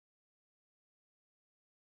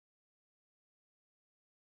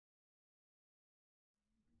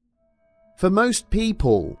For most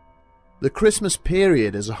people, the Christmas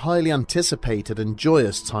period is a highly anticipated and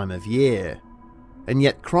joyous time of year, and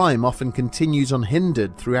yet crime often continues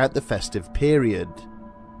unhindered throughout the festive period.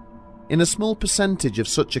 In a small percentage of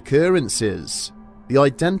such occurrences, the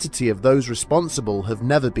identity of those responsible have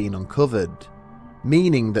never been uncovered,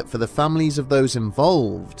 meaning that for the families of those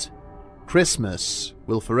involved, Christmas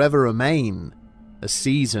will forever remain a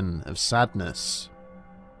season of sadness.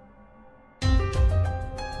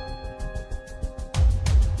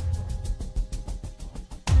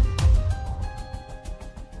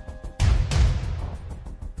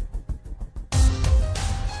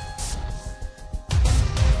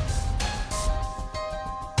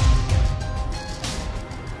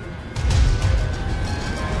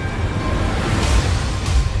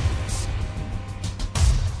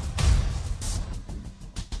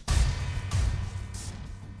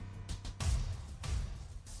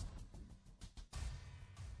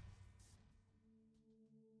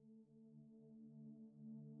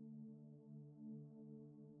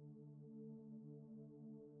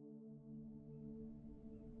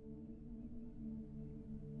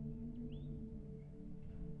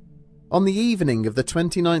 On the evening of the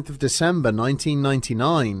 29th of December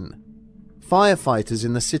 1999, firefighters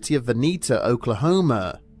in the city of Vinita,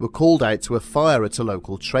 Oklahoma, were called out to a fire at a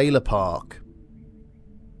local trailer park.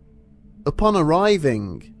 Upon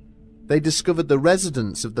arriving, they discovered the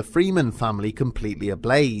residence of the Freeman family completely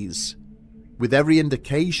ablaze, with every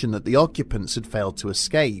indication that the occupants had failed to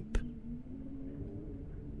escape.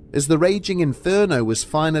 As the raging inferno was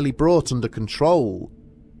finally brought under control,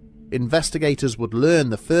 investigators would learn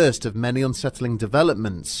the first of many unsettling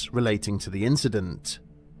developments relating to the incident.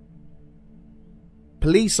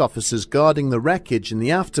 Police officers guarding the wreckage in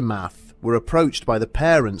the aftermath were approached by the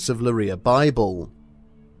parents of Laria Bible,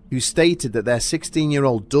 who stated that their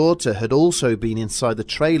 16-year-old daughter had also been inside the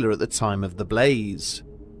trailer at the time of the blaze.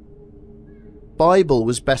 Bible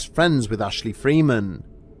was best friends with Ashley Freeman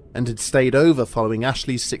and had stayed over following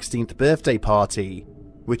Ashley's 16th birthday party,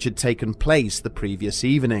 which had taken place the previous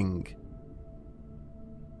evening.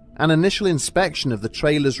 An initial inspection of the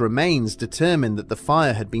trailer's remains determined that the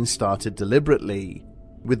fire had been started deliberately,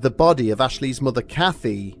 with the body of Ashley's mother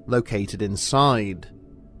Kathy located inside.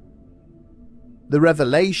 The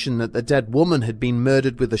revelation that the dead woman had been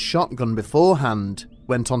murdered with a shotgun beforehand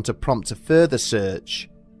went on to prompt a further search,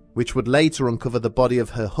 which would later uncover the body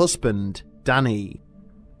of her husband, Danny.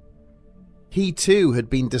 He too had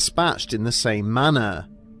been dispatched in the same manner,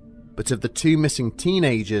 but of the two missing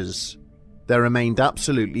teenagers, there remained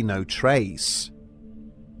absolutely no trace.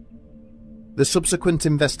 The subsequent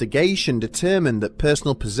investigation determined that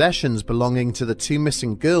personal possessions belonging to the two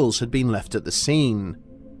missing girls had been left at the scene,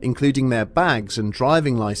 including their bags and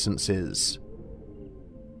driving licenses.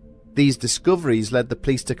 These discoveries led the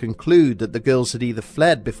police to conclude that the girls had either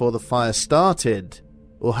fled before the fire started,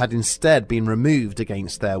 or had instead been removed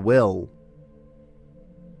against their will.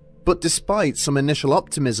 But despite some initial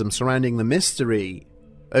optimism surrounding the mystery,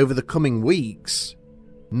 over the coming weeks,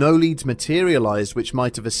 no leads materialized which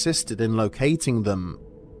might have assisted in locating them.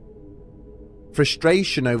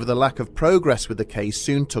 Frustration over the lack of progress with the case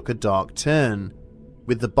soon took a dark turn,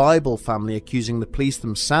 with the Bible family accusing the police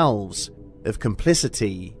themselves of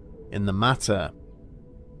complicity in the matter.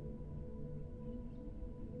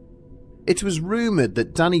 It was rumored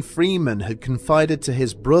that Danny Freeman had confided to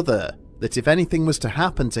his brother that if anything was to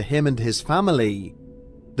happen to him and his family,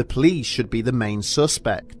 the police should be the main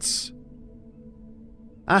suspects.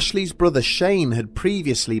 Ashley's brother Shane had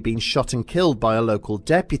previously been shot and killed by a local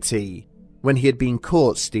deputy when he had been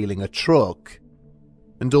caught stealing a truck,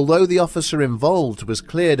 and although the officer involved was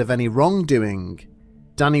cleared of any wrongdoing,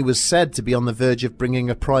 Danny was said to be on the verge of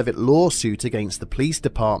bringing a private lawsuit against the police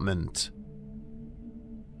department.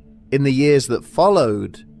 In the years that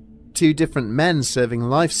followed, two different men serving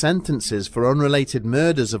life sentences for unrelated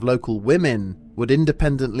murders of local women would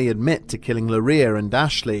independently admit to killing Laria and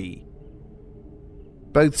Ashley.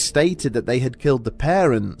 Both stated that they had killed the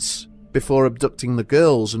parents before abducting the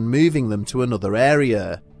girls and moving them to another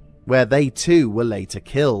area, where they too were later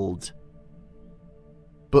killed.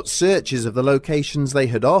 But searches of the locations they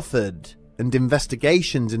had offered and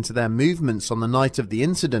investigations into their movements on the night of the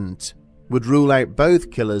incident would rule out both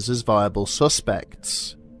killers as viable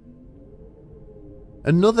suspects.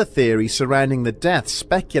 Another theory surrounding the deaths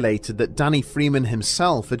speculated that Danny Freeman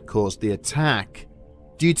himself had caused the attack,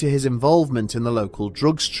 due to his involvement in the local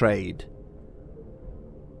drugs trade.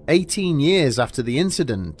 18 years after the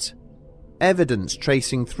incident, evidence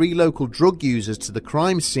tracing 3 local drug users to the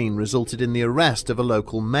crime scene resulted in the arrest of a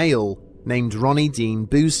local male named Ronnie Dean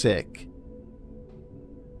Busick.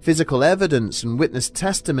 Physical evidence and witness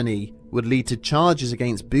testimony would lead to charges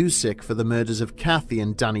against Busick for the murders of Kathy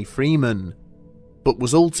and Danny Freeman, but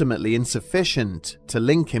was ultimately insufficient to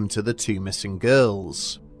link him to the two missing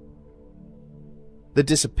girls. The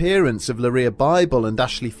disappearance of Laria Bible and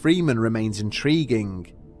Ashley Freeman remains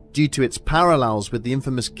intriguing due to its parallels with the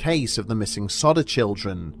infamous case of the missing Sodder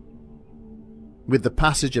children. With the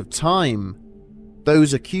passage of time,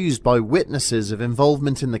 those accused by witnesses of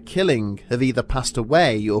involvement in the killing have either passed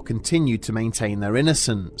away or continued to maintain their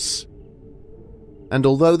innocence. And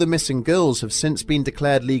although the missing girls have since been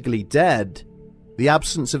declared legally dead, the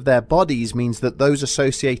absence of their bodies means that those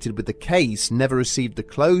associated with the case never received the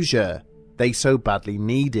closure they so badly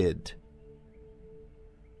needed.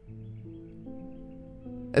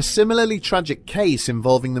 A similarly tragic case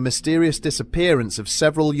involving the mysterious disappearance of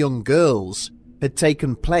several young girls had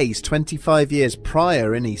taken place 25 years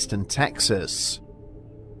prior in eastern Texas.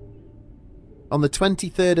 On the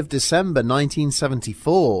 23rd of December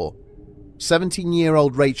 1974,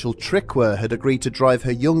 17-year-old Rachel Trickwer had agreed to drive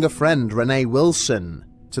her younger friend Renee Wilson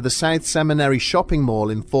to the South Seminary shopping mall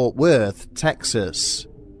in Fort Worth, Texas.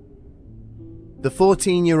 The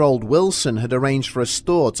 14-year-old Wilson had arranged for a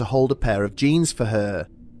store to hold a pair of jeans for her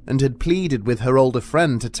and had pleaded with her older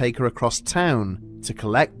friend to take her across town to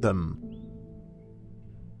collect them.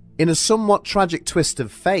 In a somewhat tragic twist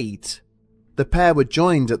of fate, the pair were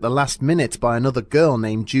joined at the last minute by another girl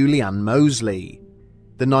named Julianne Mosley,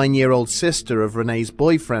 the 9-year-old sister of Renee's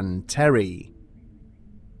boyfriend, Terry.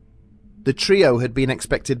 The trio had been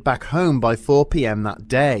expected back home by 4 p.m. that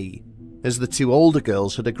day, as the two older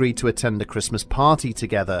girls had agreed to attend a Christmas party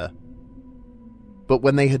together. But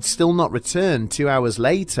when they had still not returned 2 hours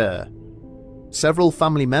later, several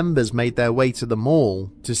family members made their way to the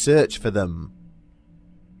mall to search for them.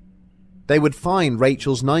 They would find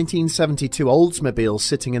Rachel's 1972 Oldsmobile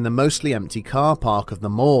sitting in the mostly empty car park of the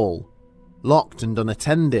mall, locked and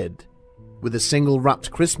unattended, with a single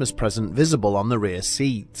wrapped Christmas present visible on the rear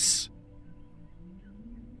seats.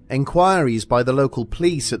 Enquiries by the local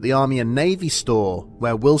police at the Army and Navy store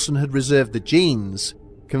where Wilson had reserved the jeans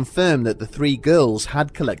confirmed that the 3 girls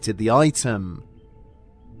had collected the item.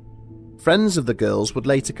 Friends of the girls would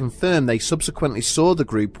later confirm they subsequently saw the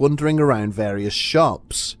group wandering around various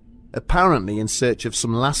shops, apparently in search of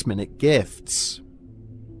some last-minute gifts.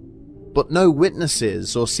 But no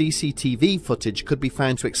witnesses or CCTV footage could be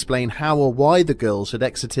found to explain how or why the girls had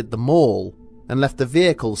exited the mall and left the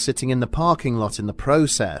vehicle sitting in the parking lot in the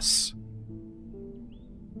process.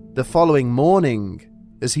 The following morning,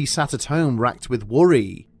 as he sat at home racked with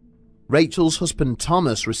worry, Rachel's husband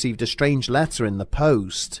Thomas received a strange letter in the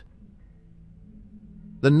post.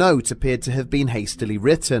 The note appeared to have been hastily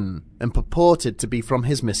written and purported to be from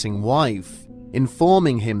his missing wife,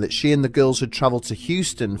 informing him that she and the girls had travelled to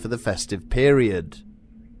Houston for the festive period.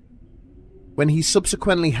 When he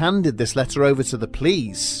subsequently handed this letter over to the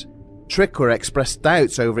police, Trickwer expressed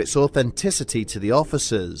doubts over its authenticity to the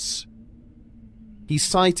officers. He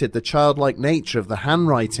cited the childlike nature of the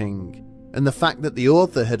handwriting and the fact that the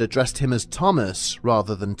author had addressed him as Thomas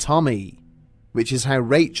rather than Tommy, which is how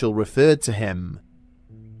Rachel referred to him.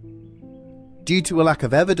 Due to a lack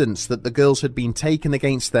of evidence that the girls had been taken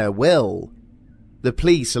against their will, the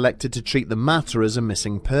police elected to treat the matter as a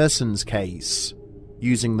missing persons case,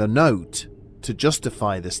 using the note to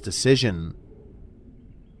justify this decision.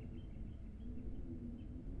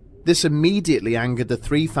 This immediately angered the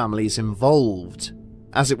 3 families involved,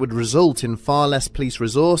 as it would result in far less police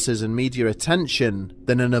resources and media attention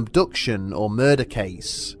than an abduction or murder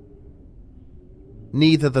case.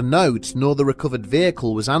 Neither the note nor the recovered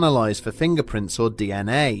vehicle was analysed for fingerprints or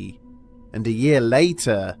DNA, and a year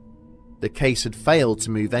later, the case had failed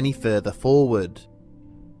to move any further forward.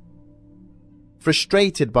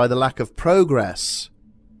 Frustrated by the lack of progress,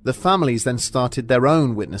 the families then started their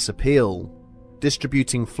own witness appeal,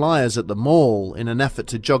 distributing flyers at the mall in an effort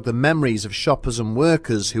to jog the memories of shoppers and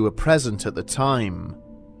workers who were present at the time.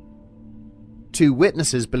 2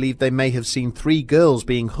 witnesses believed they may have seen 3 girls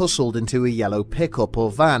being hustled into a yellow pickup or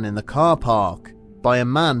van in the car park by a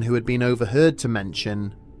man who had been overheard to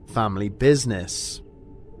mention family business.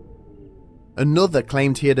 Another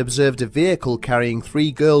claimed he had observed a vehicle carrying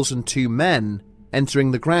 3 girls and 2 men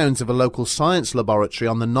entering the grounds of a local science laboratory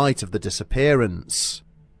on the night of the disappearance.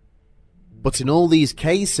 But in all these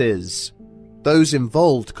cases, those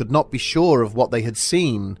involved could not be sure of what they had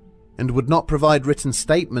seen and would not provide written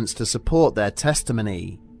statements to support their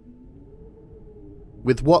testimony.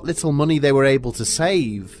 With what little money they were able to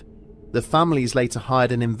save, the families later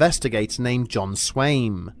hired an investigator named John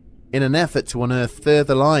Swaim in an effort to unearth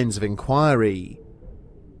further lines of inquiry.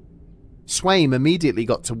 Swaim immediately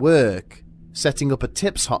got to work setting up a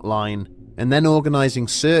tips hotline, and then organising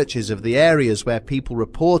searches of the areas where people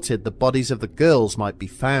reported the bodies of the girls might be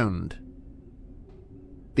found.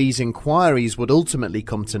 These inquiries would ultimately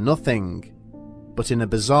come to nothing, but in a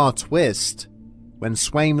bizarre twist, when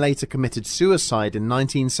Swaim later committed suicide in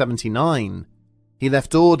 1979, he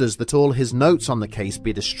left orders that all his notes on the case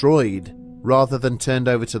be destroyed, rather than turned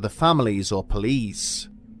over to the families or police.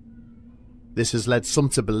 This has led some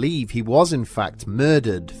to believe he was in fact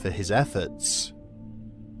murdered for his efforts.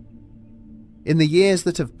 In the years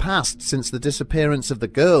that have passed since the disappearance of the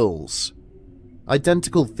girls,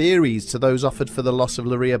 identical theories to those offered for the loss of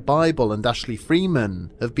Laria Bible and Ashley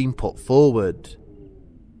Freeman have been put forward.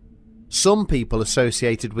 Some people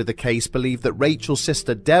associated with the case believe that Rachel's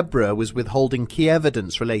sister Deborah was withholding key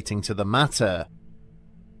evidence relating to the matter.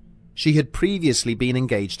 She had previously been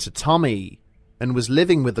engaged to Tommy and was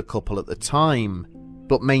living with the couple at the time,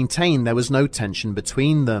 but maintained there was no tension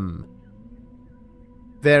between them.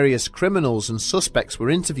 Various criminals and suspects were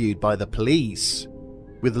interviewed by the police,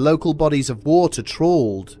 with local bodies of water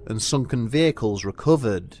trawled and sunken vehicles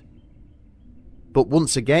recovered. But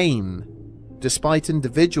once again, despite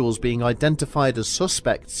individuals being identified as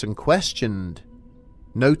suspects and questioned,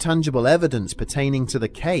 no tangible evidence pertaining to the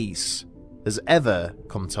case has ever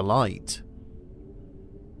come to light.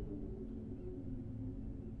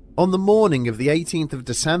 On the morning of the 18th of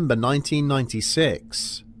December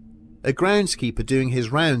 1996, a groundskeeper doing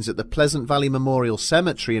his rounds at the Pleasant Valley Memorial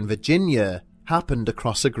Cemetery in Virginia happened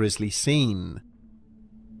across a grisly scene.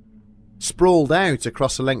 Sprawled out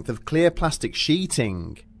across a length of clear plastic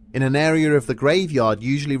sheeting, in an area of the graveyard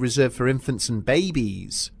usually reserved for infants and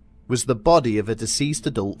babies, was the body of a deceased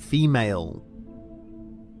adult female.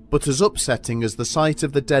 But as upsetting as the sight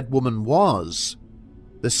of the dead woman was,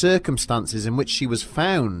 the circumstances in which she was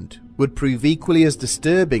found would prove equally as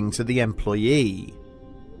disturbing to the employee.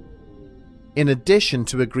 In addition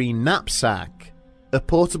to a green knapsack, a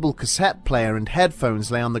portable cassette player and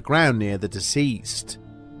headphones lay on the ground near the deceased.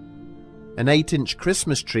 An 8-inch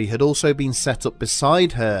Christmas tree had also been set up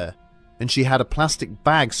beside her, and she had a plastic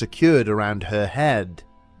bag secured around her head,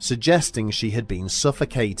 suggesting she had been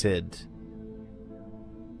suffocated.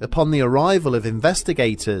 Upon the arrival of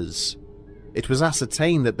investigators, it was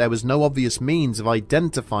ascertained that there was no obvious means of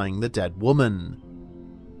identifying the dead woman.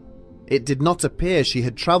 It did not appear she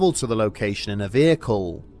had travelled to the location in a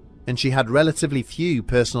vehicle, and she had relatively few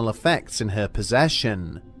personal effects in her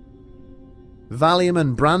possession. Valium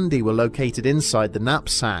and brandy were located inside the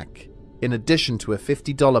knapsack, in addition to a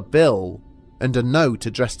 $50 bill and a note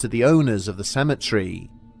addressed to the owners of the cemetery.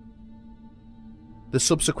 The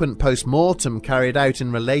subsequent post-mortem carried out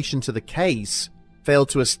in relation to the case failed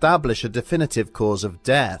to establish a definitive cause of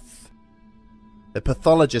death. A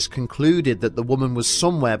pathologist concluded that the woman was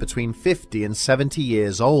somewhere between 50 and 70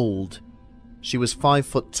 years old. She was 5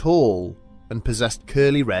 foot tall and possessed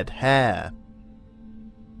curly red hair.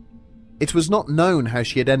 It was not known how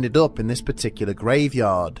she had ended up in this particular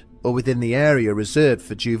graveyard, or within the area reserved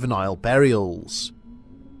for juvenile burials.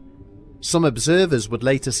 Some observers would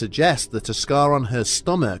later suggest that a scar on her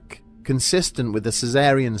stomach, consistent with a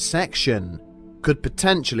caesarean section, could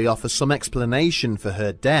potentially offer some explanation for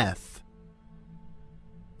her death.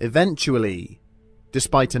 Eventually,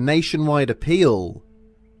 despite a nationwide appeal,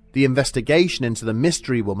 the investigation into the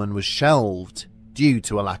mystery woman was shelved due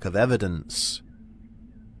to a lack of evidence.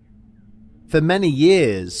 For many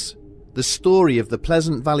years, the story of the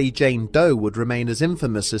Pleasant Valley Jane Doe would remain as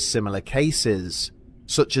infamous as similar cases,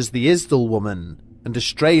 such as the Isdall woman and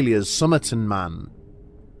Australia's Somerton man.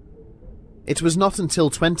 It was not until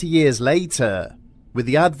 20 years later, with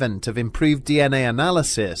the advent of improved DNA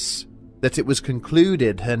analysis, that it was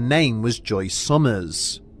concluded her name was Joyce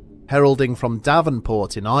Summers, heralding from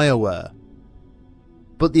Davenport in Iowa.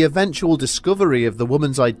 But the eventual discovery of the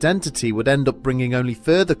woman's identity would end up bringing only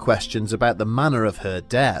further questions about the manner of her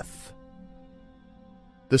death.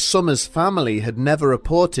 The Summers family had never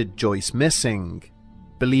reported Joyce missing,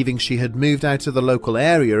 believing she had moved out of the local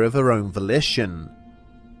area of her own volition.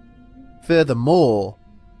 Furthermore,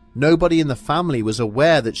 nobody in the family was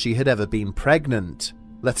aware that she had ever been pregnant,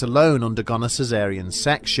 let alone undergone a caesarean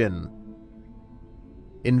section.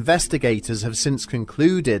 Investigators have since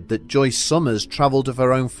concluded that Joyce Summers travelled of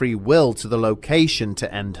her own free will to the location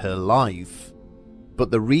to end her life,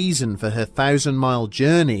 but the reason for her 1,000-mile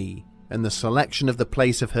journey and the selection of the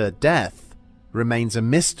place of her death remains a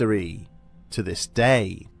mystery to this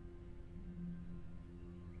day.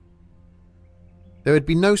 There had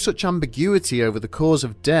been no such ambiguity over the cause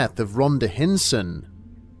of death of Rhonda Hinson,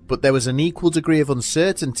 but there was an equal degree of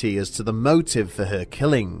uncertainty as to the motive for her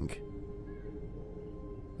killing.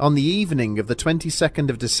 On the evening of the 22nd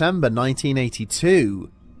of December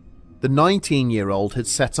 1982, the 19-year-old had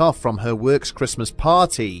set off from her work's Christmas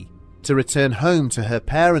party to return home to her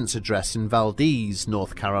parents' address in Valdez,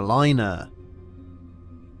 North Carolina.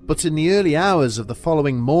 But in the early hours of the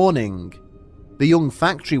following morning, the young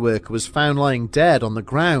factory worker was found lying dead on the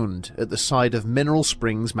ground at the side of Mineral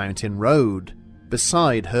Springs Mountain Road,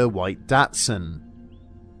 beside her white Datsun.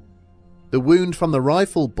 The wound from the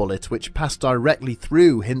rifle bullet which passed directly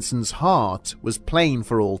through Hinson's heart was plain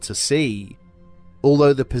for all to see,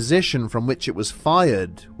 although the position from which it was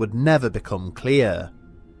fired would never become clear.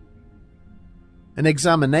 An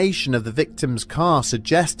examination of the victim's car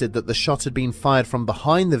suggested that the shot had been fired from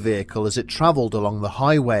behind the vehicle as it travelled along the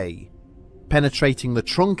highway, penetrating the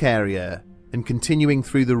trunk area and continuing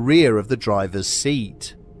through the rear of the driver's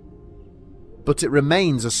seat. But it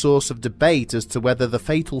remains a source of debate as to whether the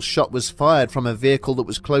fatal shot was fired from a vehicle that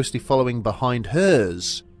was closely following behind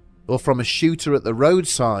hers, or from a shooter at the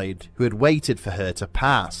roadside who had waited for her to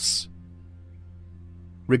pass.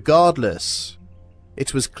 Regardless,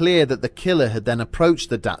 it was clear that the killer had then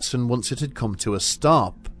approached the Datsun once it had come to a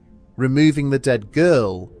stop, removing the dead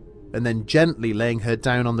girl and then gently laying her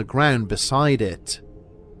down on the ground beside it.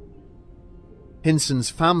 Hinson's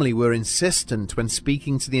family were insistent when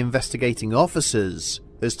speaking to the investigating officers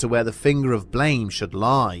as to where the finger of blame should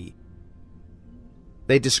lie.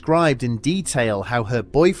 They described in detail how her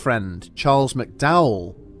boyfriend, Charles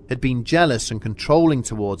McDowell, had been jealous and controlling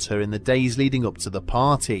towards her in the days leading up to the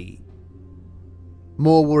party.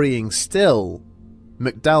 More worrying still,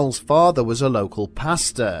 McDowell's father was a local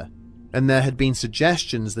pastor, and there had been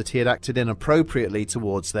suggestions that he had acted inappropriately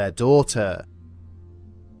towards their daughter.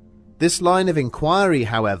 This line of inquiry,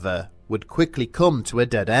 however, would quickly come to a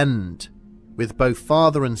dead end, with both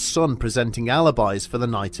father and son presenting alibis for the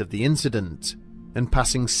night of the incident, and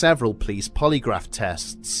passing several police polygraph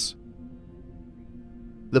tests.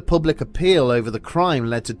 The public appeal over the crime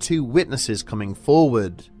led to 2 witnesses coming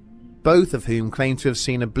forward, both of whom claimed to have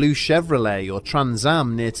seen a blue Chevrolet or Trans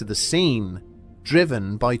Am near to the scene,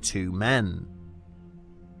 driven by 2 men.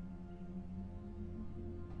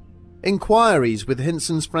 Inquiries with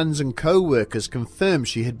Hinson's friends and co-workers confirmed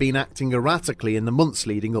she had been acting erratically in the months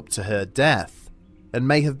leading up to her death, and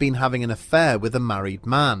may have been having an affair with a married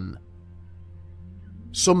man.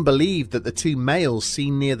 Some believed that the 2 males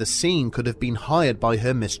seen near the scene could have been hired by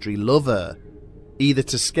her mystery lover, either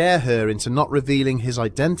to scare her into not revealing his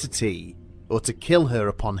identity, or to kill her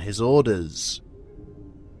upon his orders.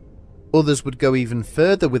 Others would go even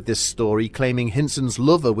further with this story, claiming Hinson's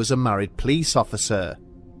lover was a married police officer,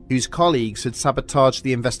 whose colleagues had sabotaged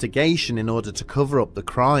the investigation in order to cover up the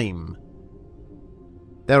crime.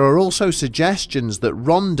 There are also suggestions that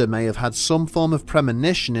Rhonda may have had some form of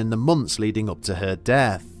premonition in the months leading up to her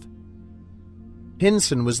death.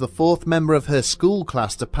 Hinson was the 4th member of her school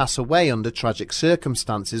class to pass away under tragic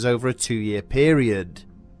circumstances over a 2-year period,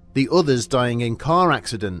 the others dying in car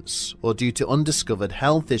accidents or due to undiscovered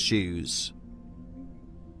health issues.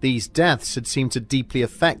 These deaths had seemed to deeply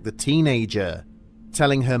affect the teenager,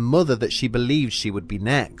 telling her mother that she believed she would be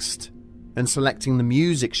next, and selecting the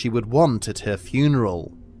music she would want at her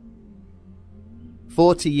funeral.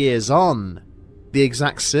 40 years on, the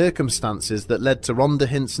exact circumstances that led to Rhonda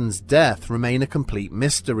Hinson's death remain a complete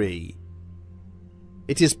mystery.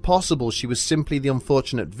 It is possible she was simply the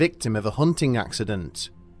unfortunate victim of a hunting accident,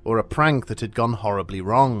 or a prank that had gone horribly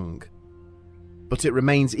wrong. But it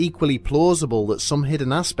remains equally plausible that some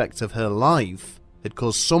hidden aspect of her life had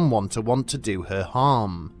caused someone to want to do her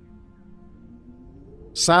harm.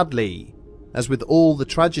 Sadly, as with all the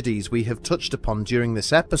tragedies we have touched upon during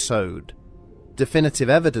this episode, definitive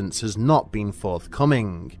evidence has not been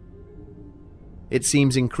forthcoming. It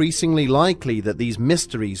seems increasingly likely that these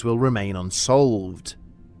mysteries will remain unsolved,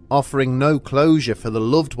 offering no closure for the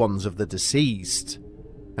loved ones of the deceased,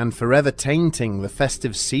 and forever tainting the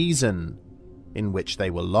festive season in which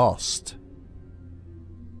they were lost.